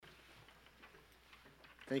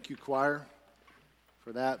Thank you, choir,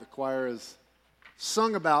 for that. The choir has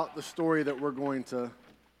sung about the story that we're going to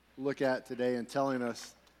look at today and telling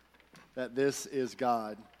us that this is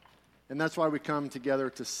God. And that's why we come together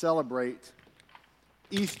to celebrate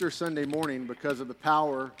Easter Sunday morning, because of the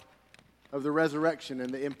power of the resurrection and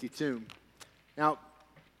the empty tomb. Now, I'm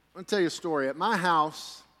going to tell you a story. At my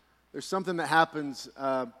house, there's something that happens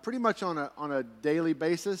pretty much on a daily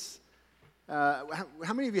basis.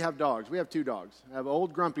 How many of you have dogs? We have two dogs. I have an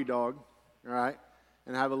old grumpy dog, all right,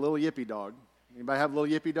 and I have a little yippy dog. Anybody have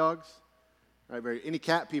little yippy dogs? All right, any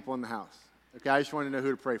cat people in the house? Okay, I just wanted to know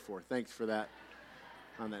who to pray for. Thanks for that.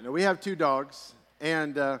 On that. Now, we have two dogs,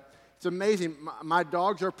 and it's amazing. My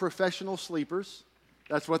dogs are professional sleepers.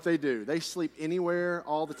 That's what they do. They sleep anywhere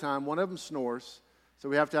all the time. One of them snores, so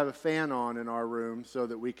we have to have a fan on in our room so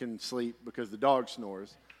that we can sleep because the dog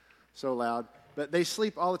snores so loud. But they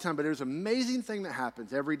sleep all the time. But there's an amazing thing that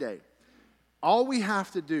happens every day. All we have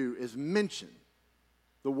to do is mention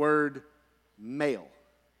the word mail.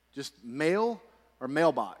 Just mail or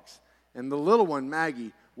mailbox. And the little one,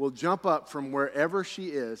 Maggie, will jump up from wherever she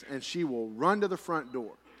is, and she will run to the front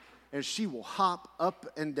door. And she will hop up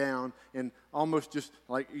and down and almost just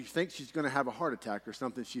like you think she's going to have a heart attack or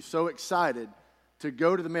something. She's so excited to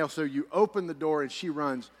go to the mail. So you open the door, and she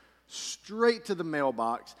runs straight to the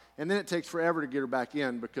mailbox, and then it takes forever to get her back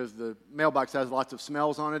in because the mailbox has lots of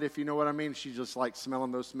smells on it, if you know what I mean. She just likes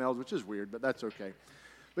smelling those smells, which is weird, but that's okay.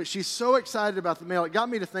 But she's so excited about the mail. It got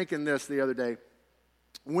me to thinking this the other day.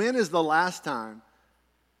 When is the last time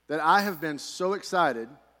that I have been so excited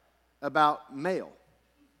about mail?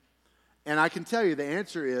 And I can tell you the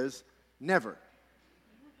answer is never.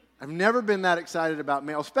 I've never been that excited about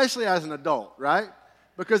mail, especially as an adult, right?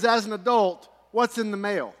 Because as an adult, what's in the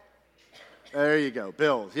mail? There you go,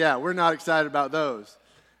 bills. Yeah, we're not excited about those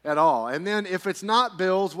at all. And then if it's not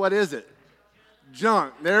bills, what is it?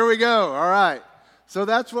 Junk. There we go. All right. So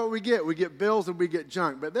that's what we get. We get bills and we get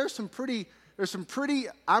junk. But there's some pretty,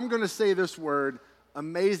 I'm going to say this word,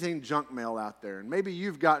 amazing junk mail out there. And maybe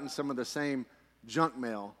you've gotten some of the same junk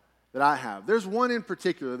mail that I have. There's one in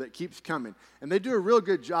particular that keeps coming. And they do a real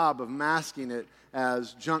good job of masking it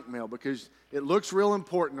as junk mail because it looks real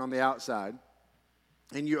important on the outside.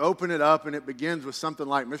 And you open it up, and it begins with something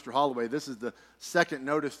like, Mr. Holloway, this is the second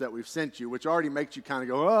notice that we've sent you, which already makes you kind of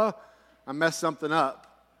go, oh, I messed something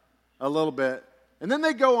up a little bit. And then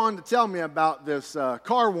they go on to tell me about this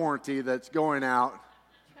car warranty that's going out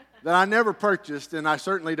that I never purchased and I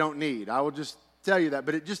certainly don't need. I will just tell you that.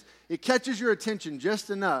 But it catches your attention just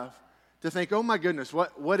enough to think, oh, my goodness,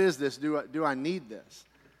 what is this? Do I need this?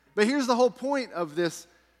 But here's the whole point of this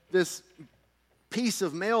piece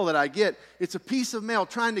of mail that I get. It's a piece of mail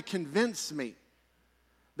trying to convince me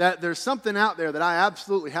that there's something out there that I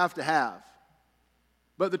absolutely have to have.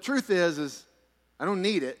 But the truth is I don't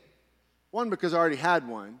need it. One, because I already had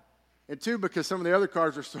one. And two, because some of the other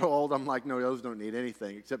cars are so old, I'm like, no, those don't need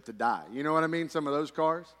anything except to die. You know what I mean? Some of those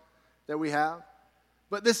cars that we have.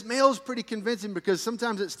 But this mail is pretty convincing because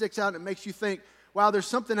sometimes it sticks out and it makes you think, wow, there's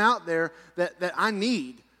something out there that I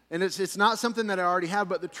need. And it's not something that I already have,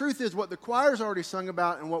 but the truth is what the choir's already sung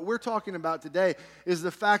about and what we're talking about today is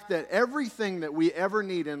the fact that everything that we ever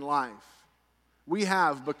need in life, we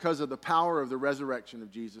have because of the power of the resurrection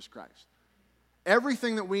of Jesus Christ.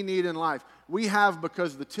 Everything that we need in life, we have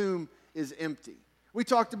because the tomb is empty. We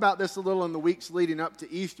talked about this a little in the weeks leading up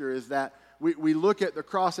to Easter, is that we look at the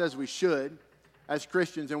cross as we should as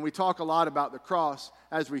Christians, and we talk a lot about the cross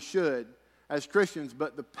as we should as Christians,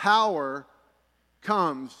 but the power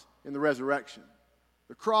comes in the resurrection.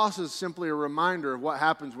 The cross is simply a reminder of what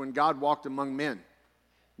happens when God walked among men.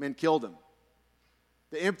 Men killed him.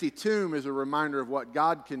 The empty tomb is a reminder of what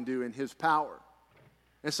God can do in his power.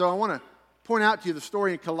 And so I want to point out to you the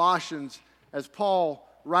story in Colossians as Paul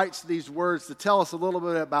writes these words to tell us a little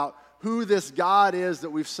bit about who this God is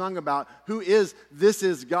that we've sung about. This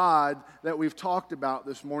is God that we've talked about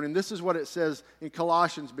this morning. This is what it says in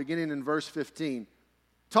Colossians beginning in verse 15.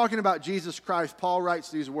 Talking about Jesus Christ, Paul writes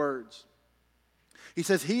these words. He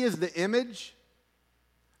says, he is the image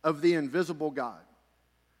of the invisible God.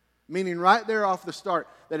 Meaning right there off the start,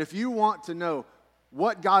 that if you want to know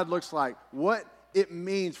what God looks like, what it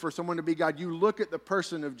means for someone to be God, you look at the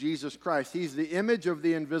person of Jesus Christ. He's the image of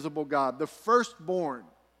the invisible God, the firstborn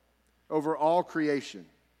over all creation.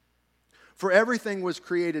 For everything was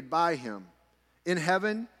created by him, in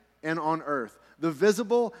heaven and on earth. The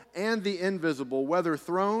visible and the invisible, whether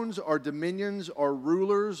thrones or dominions or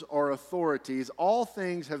rulers or authorities, all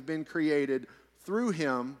things have been created through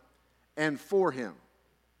him and for him.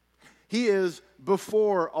 He is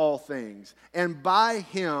before all things, and by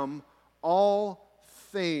him all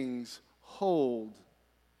things hold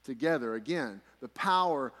together. Again, the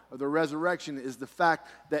power of the resurrection is the fact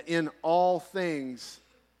that in all things,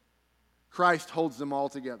 Christ holds them all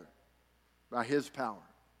together by his power.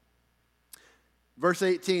 Verse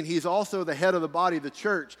 18, he's also the head of the body, the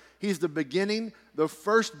church. He's the beginning, the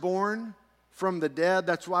firstborn from the dead.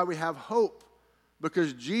 That's why we have hope.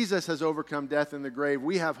 Because Jesus has overcome death in the grave,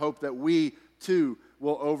 we have hope that we too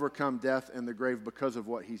will overcome death in the grave because of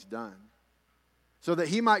what he's done. So that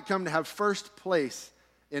he might come to have first place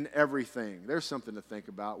in everything. There's something to think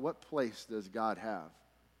about. What place does God have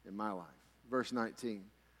in my life? Verse 19.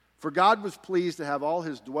 For God was pleased to have all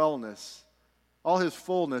his fullness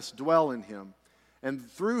dwell in him,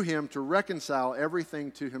 and through him to reconcile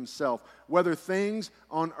everything to himself, whether things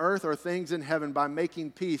on earth or things in heaven, by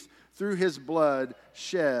making peace through his blood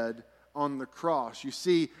shed on the cross. You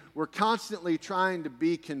see, we're constantly trying to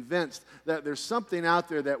be convinced that there's something out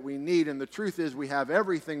there that we need, and the truth is we have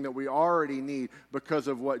everything that we already need because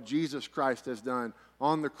of what Jesus Christ has done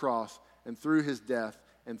on the cross and through his death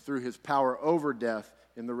and through his power over death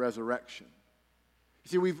in the resurrection. You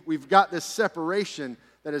see, we've got this separation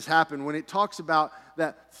that has happened. When it talks about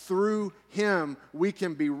that through him we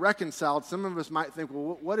can be reconciled, some of us might think,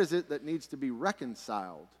 well, what is it that needs to be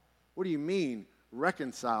reconciled? What do you mean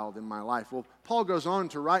reconciled in my life? Well, Paul goes on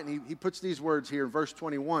to write, and he puts these words here in verse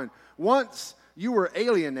 21. Once you were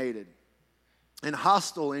alienated and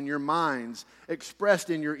hostile in your minds, expressed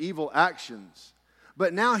in your evil actions,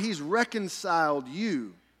 but now he's reconciled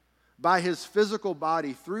you by his physical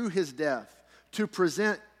body through his death to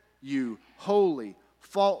present you holy,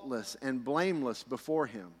 faultless, and blameless before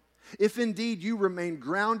him. If indeed you remain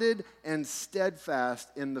grounded and steadfast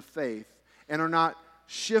in the faith and are not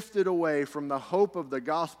shifted away from the hope of the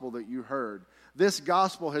gospel that you heard. This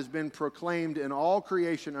gospel has been proclaimed in all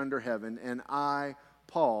creation under heaven, and I,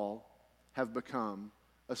 Paul, have become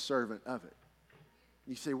a servant of it.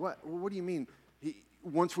 You say, what do you mean?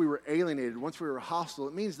 Once we were alienated, once we were hostile,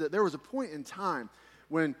 it means that there was a point in time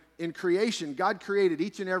when in creation, God created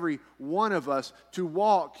each and every one of us to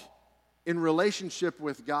walk in relationship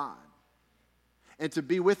with God and to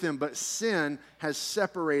be with him, but sin has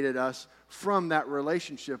separated us from that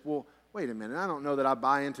relationship. Well, wait a minute, I don't know that I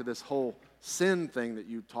buy into this whole sin thing that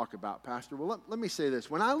you talk about, Pastor. Well, let me say this.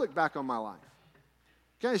 When I look back on my life,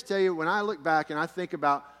 can I just tell you, when I look back and I think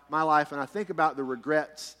about my life and I think about the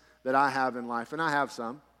regrets that I have in life, and I have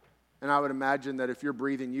some, and I would imagine that if you're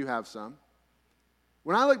breathing, you have some.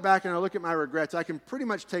 When I look back and I look at my regrets, I can pretty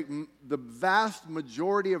much take the vast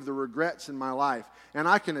majority of the regrets in my life and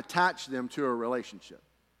I can attach them to a relationship.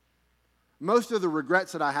 Most of the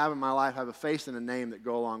regrets that I have in my life have a face and a name that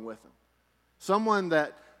go along with them. Someone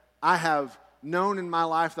that I have known in my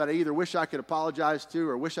life that I either wish I could apologize to,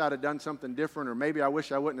 or wish I'd have done something different, or maybe I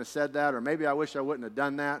wish I wouldn't have said that, or maybe I wish I wouldn't have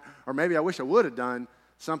done that, or maybe I wish I would have done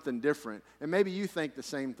something different. And maybe you think the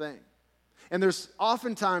same thing. And there's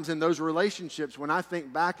oftentimes in those relationships, when I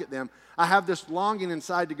think back at them, I have this longing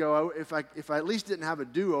inside to go, oh, if I at least didn't have a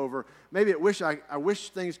do-over, maybe I wish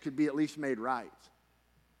things could be at least made right.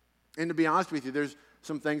 And to be honest with you, there's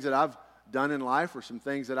some things that I've done in life, or some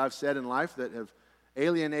things that I've said in life that have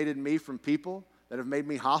alienated me from people, that have made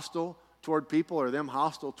me hostile toward people, or them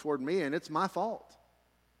hostile toward me, and it's my fault.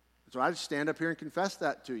 So I just stand up here and confess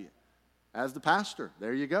that to you. As the pastor,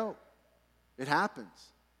 there you go. It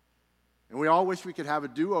happens. And we all wish we could have a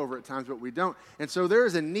do-over at times, but we don't. And so there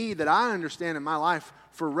is a need that I understand in my life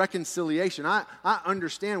for reconciliation. I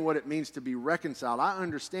understand what it means to be reconciled. I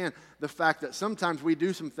understand the fact that sometimes we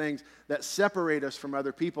do some things that separate us from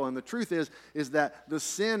other people. And the truth is that the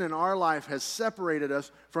sin in our life has separated us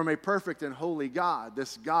from a perfect and holy God,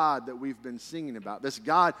 this God that we've been singing about, this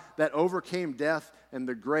God that overcame death and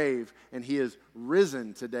the grave, and he is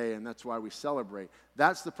risen today, and that's why we celebrate.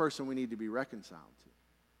 That's the person we need to be reconciled to.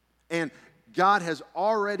 And God has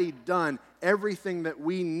already done everything that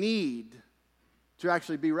we need to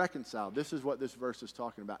actually be reconciled. This is what this verse is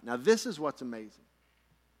talking about. Now, this is what's amazing.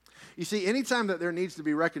 You see, anytime that there needs to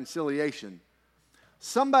be reconciliation,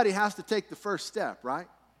 somebody has to take the first step, right?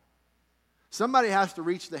 Somebody has to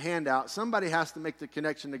reach the hand out. Somebody has to make the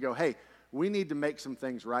connection to go, hey, we need to make some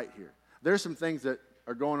things right here. There's some things that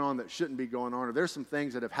are going on that shouldn't be going on, or there's some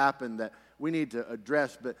things that have happened that we need to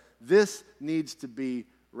address, but this needs to be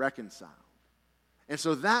reconciled. And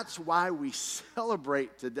so that's why we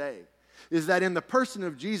celebrate today, is that in the person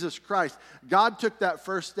of Jesus Christ, God took that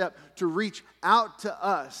first step to reach out to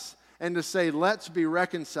us and to say, let's be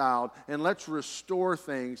reconciled and let's restore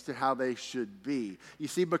things to how they should be. You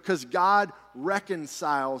see, because God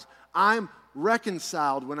reconciles, I'm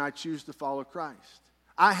reconciled when I choose to follow Christ.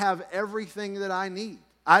 I have everything that I need.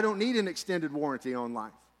 I don't need an extended warranty on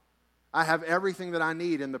life. I have everything that I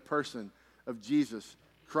need in the person of Jesus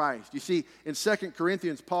Christ. You see, in 2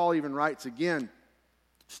 Corinthians, Paul even writes again,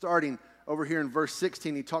 starting over here in verse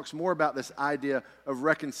 16, he talks more about this idea of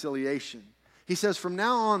reconciliation. He says, "From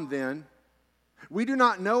now on then, we do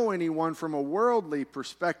not know anyone from a worldly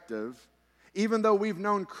perspective, even though we've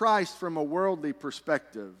known Christ from a worldly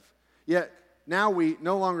perspective. Yet now we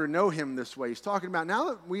no longer know him this way." He's talking about now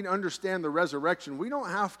that we understand the resurrection, we don't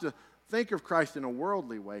have to think of Christ in a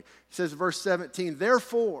worldly way. He says, verse 17,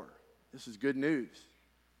 "Therefore," this is good news,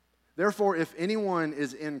 "therefore, if anyone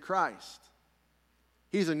is in Christ,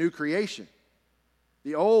 he's a new creation.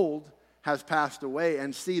 The old has passed away,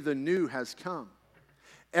 and see, the new has come.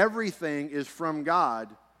 Everything is from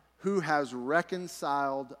God, who has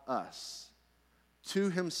reconciled us to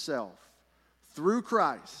himself through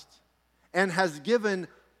Christ, and has given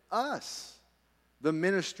us the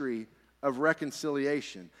ministry of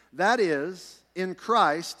reconciliation." That is, in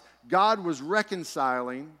Christ, God was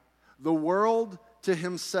reconciling the world to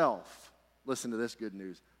himself. Listen to this good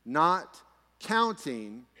news. Not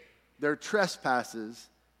counting their trespasses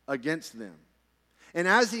against them. And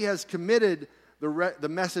as he has committed the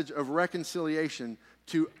message of reconciliation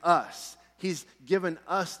to us, he's given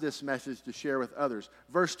us this message to share with others.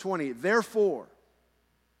 Verse 20, "Therefore,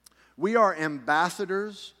 we are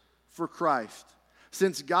ambassadors for Christ.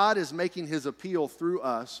 Since God is making his appeal through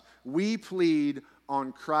us, we plead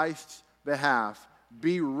on Christ's behalf,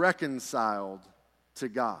 be reconciled to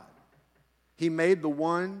God. He made the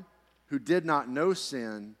one who did not know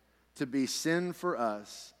sin to be sin for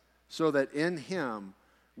us, so that in him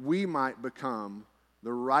we might become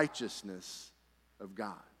the righteousness of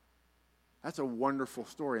God." That's a wonderful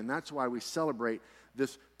story, and that's why we celebrate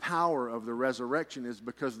this power of the resurrection, is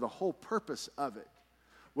because the whole purpose of it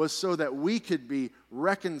was so that we could be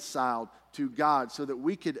reconciled to God, so that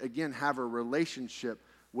we could, again, have a relationship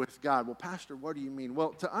with God. Well, Pastor, what do you mean?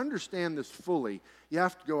 Well, to understand this fully, you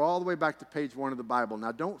have to go all the way back to page 1 of the Bible.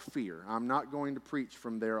 Now, don't fear. I'm not going to preach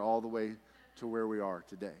from there all the way to where we are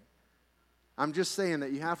today. I'm just saying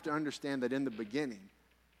that you have to understand that in the beginning,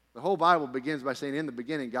 the whole Bible begins by saying, in the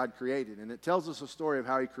beginning, God created. And it tells us a story of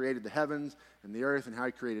how he created the heavens and the earth and how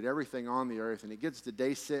he created everything on the earth. And it gets to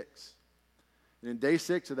day 6. And in day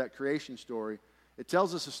 6 of that creation story, it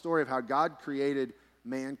tells us a story of how God created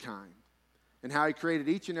mankind and how he created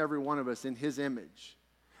each and every one of us in his image.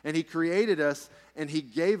 And he created us, and he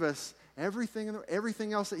gave us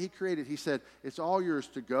everything else that he created. He said, it's all yours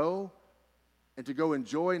to go, and to go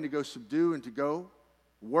enjoy, and to go subdue, and to go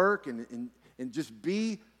work, and just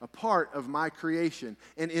be a part of my creation.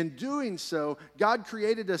 And in doing so, God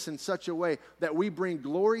created us in such a way that we bring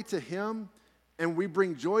glory to him, and we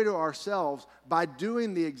bring joy to ourselves by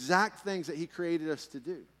doing the exact things that he created us to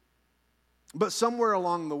do. But somewhere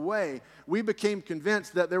along the way, we became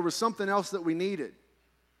convinced that there was something else that we needed.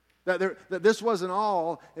 That this wasn't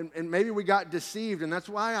all, and maybe we got deceived, and that's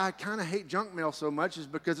why I kind of hate junk mail so much, is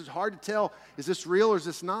because it's hard to tell, is this real or is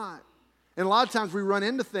this not? And a lot of times we run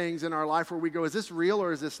into things in our life where we go, is this real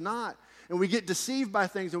or is this not? And we get deceived by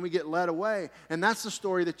things and we get led away. And that's the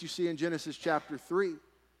story that you see in Genesis chapter 3,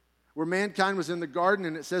 where mankind was in the garden,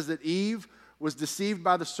 and it says that Eve was deceived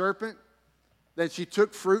by the serpent. Then she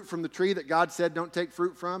took fruit from the tree that God said don't take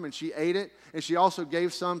fruit from, and she ate it. And she also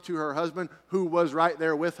gave some to her husband, who was right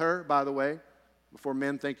there with her, by the way, before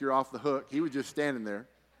men think you're off the hook. He was just standing there.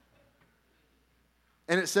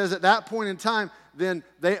 And it says at that point in time, then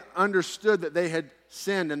they understood that they had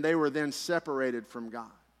sinned, and they were then separated from God.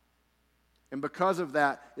 And because of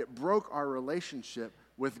that, it broke our relationship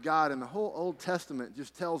with God. And the whole Old Testament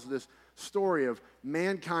just tells this story of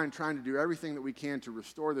mankind trying to do everything that we can to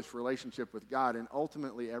restore this relationship with God, and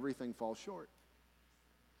ultimately everything falls short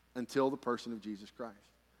until the person of Jesus Christ.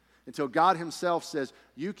 Until God himself says,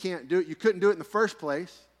 you can't do it. You couldn't do it in the first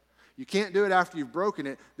place. You can't do it after you've broken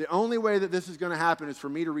it. The only way that this is going to happen is for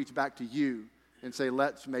me to reach back to you and say,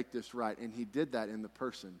 let's make this right. And he did that in the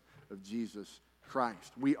person of Jesus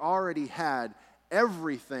Christ. We already had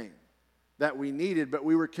everything that we needed, but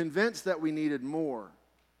we were convinced that we needed more.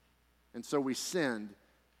 And so we sinned,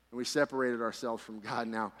 and we separated ourselves from God.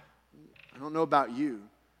 Now, I don't know about you,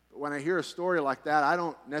 but when I hear a story like that, I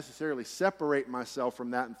don't necessarily separate myself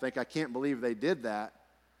from that and think, I can't believe they did that.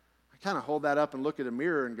 I kind of hold that up and look at a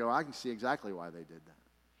mirror and go, I can see exactly why they did that.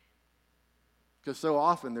 Because so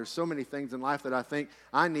often there's so many things in life that I think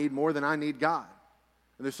I need more than I need God.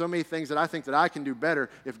 And there's so many things that I think that I can do better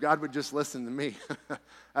if God would just listen to me.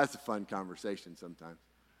 That's a fun conversation sometimes.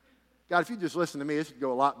 God, if you just listen to me, this would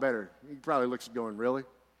go a lot better. He probably looks going, really?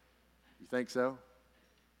 You think so?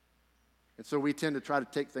 And so we tend to try to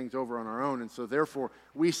take things over on our own. And so therefore,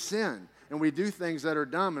 we sin and we do things that are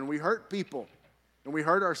dumb and we hurt people and we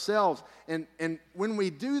hurt ourselves. And when we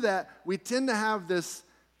do that, we tend to have this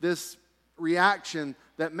reaction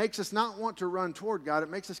that makes us not want to run toward God. It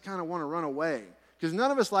makes us kind of want to run away. Because none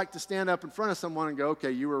of us like to stand up in front of someone and go, okay,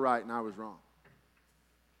 you were right and I was wrong.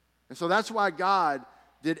 And so that's why God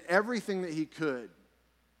did everything that he could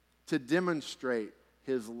to demonstrate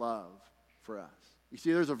his love for us. You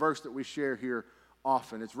see, there's a verse that we share here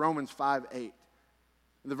often. It's Romans 5:8. And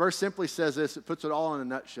the verse simply says this. It puts it all in a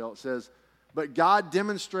nutshell. It says, but God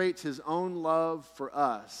demonstrates his own love for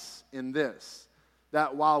us in this,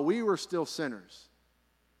 that while we were still sinners,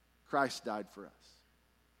 Christ died for us.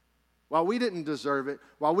 While we didn't deserve it,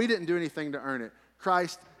 while we didn't do anything to earn it,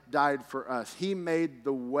 Christ died for us. He made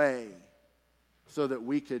the way so that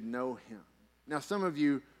we could know him. Now, some of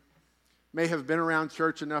you may have been around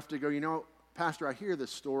church enough to go, you know, Pastor, I hear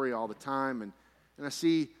this story all the time, and I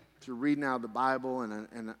see through reading out of the Bible,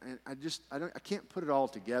 and I can't put it all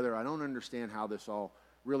together. I don't understand how this all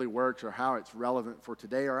really works or how it's relevant for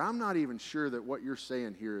today, or I'm not even sure that what you're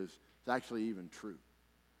saying here is actually even true.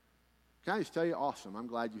 Can I just tell you, awesome, I'm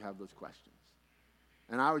glad you have those questions.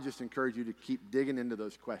 And I would just encourage you to keep digging into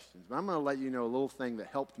those questions. But I'm going to let you know a little thing that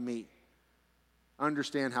helped me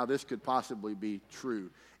understand how this could possibly be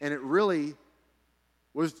true. And it really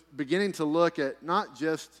was beginning to look at not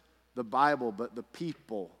just the Bible, but the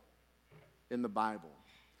people in the Bible.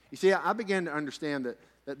 You see, I began to understand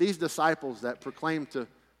that these disciples that proclaimed to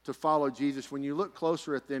follow Jesus, when you look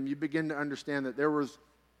closer at them, you begin to understand that there were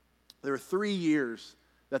 3 years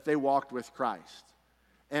that they walked with Christ.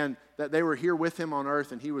 And that they were here with him on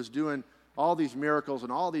earth, and he was doing all these miracles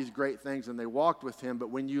and all these great things, and they walked with him. But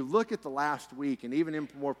when you look at the last week, and even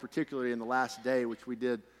more particularly in the last day, which we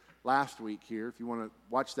did last week here, if you want to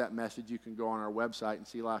watch that message, you can go on our website and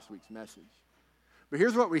see last week's message. But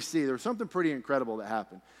here's what we see. There was something pretty incredible that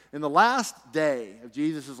happened. In the last day of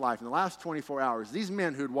Jesus' life, in the last 24 hours, these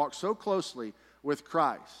men who'd walked so closely with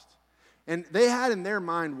Christ, and they had in their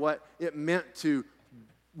mind what it meant to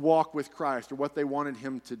walk with Christ or what they wanted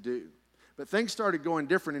him to do. But things started going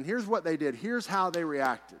different, and here's what they did. Here's how they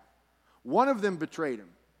reacted. One of them betrayed him,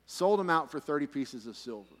 sold him out for 30 pieces of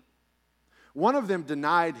silver. One of them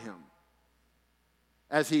denied him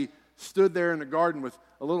as he stood there in the garden with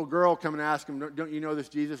a little girl coming to ask him, don't you know this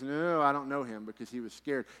Jesus? No, I don't know him, because he was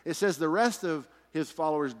scared. It says the rest of his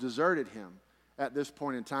followers deserted him at this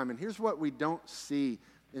point in time. And here's what we don't see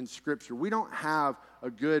in Scripture. We don't have a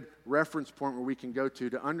good reference point where we can go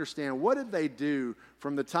to understand what did they do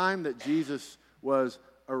from the time that Jesus was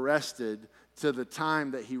arrested to the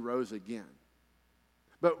time that he rose again.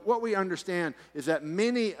 But what we understand is that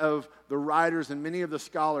many of the writers and many of the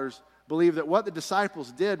scholars believe that what the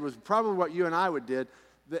disciples did was probably what you and I would did.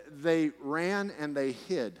 They ran and they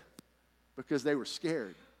hid because they were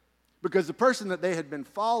scared. Because the person that they had been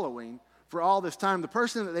following for all this time, the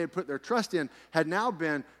person that they had put their trust in had now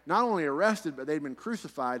been not only arrested, but they'd been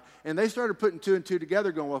crucified. And they started putting two and two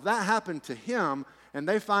together going, well, if that happened to him and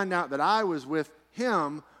they find out that I was with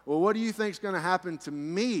him, well, what do you think is going to happen to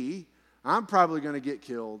me? I'm probably going to get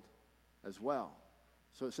killed as well.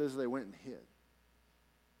 So it says they went and hid.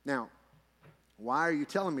 Now, why are you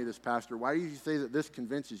telling me this, Pastor? Why do you say that this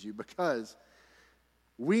convinces you? Because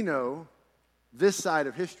we know this side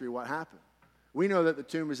of history what happened. We know that the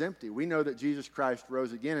tomb is empty. We know that Jesus Christ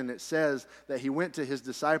rose again, and it says that he went to his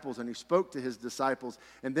disciples and he spoke to his disciples.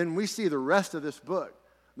 And then we see the rest of this book,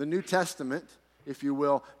 the New Testament, if you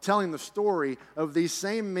will, telling the story of these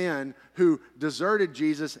same men who deserted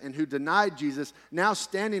Jesus and who denied Jesus, now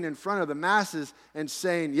standing in front of the masses and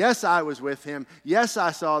saying, yes, I was with him. Yes,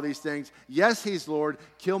 I saw these things. Yes, he's Lord.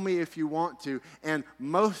 Kill me if you want to. And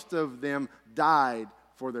most of them died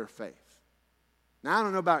for their faith. Now, I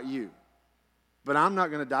don't know about you, but I'm not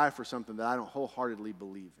going to die for something that I don't wholeheartedly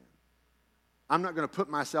believe in. I'm not going to put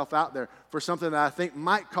myself out there for something that I think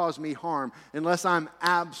might cause me harm unless I'm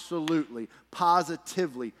absolutely,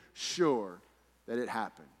 positively sure that it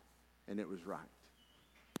happened and it was right.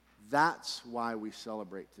 That's why we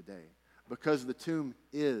celebrate today, because the tomb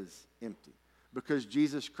is empty, because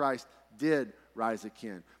Jesus Christ did rise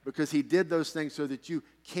again, because he did those things so that you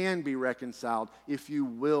can be reconciled if you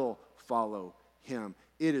will follow him.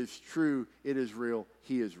 It is true, it is real,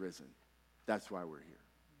 he is risen. That's why we're here.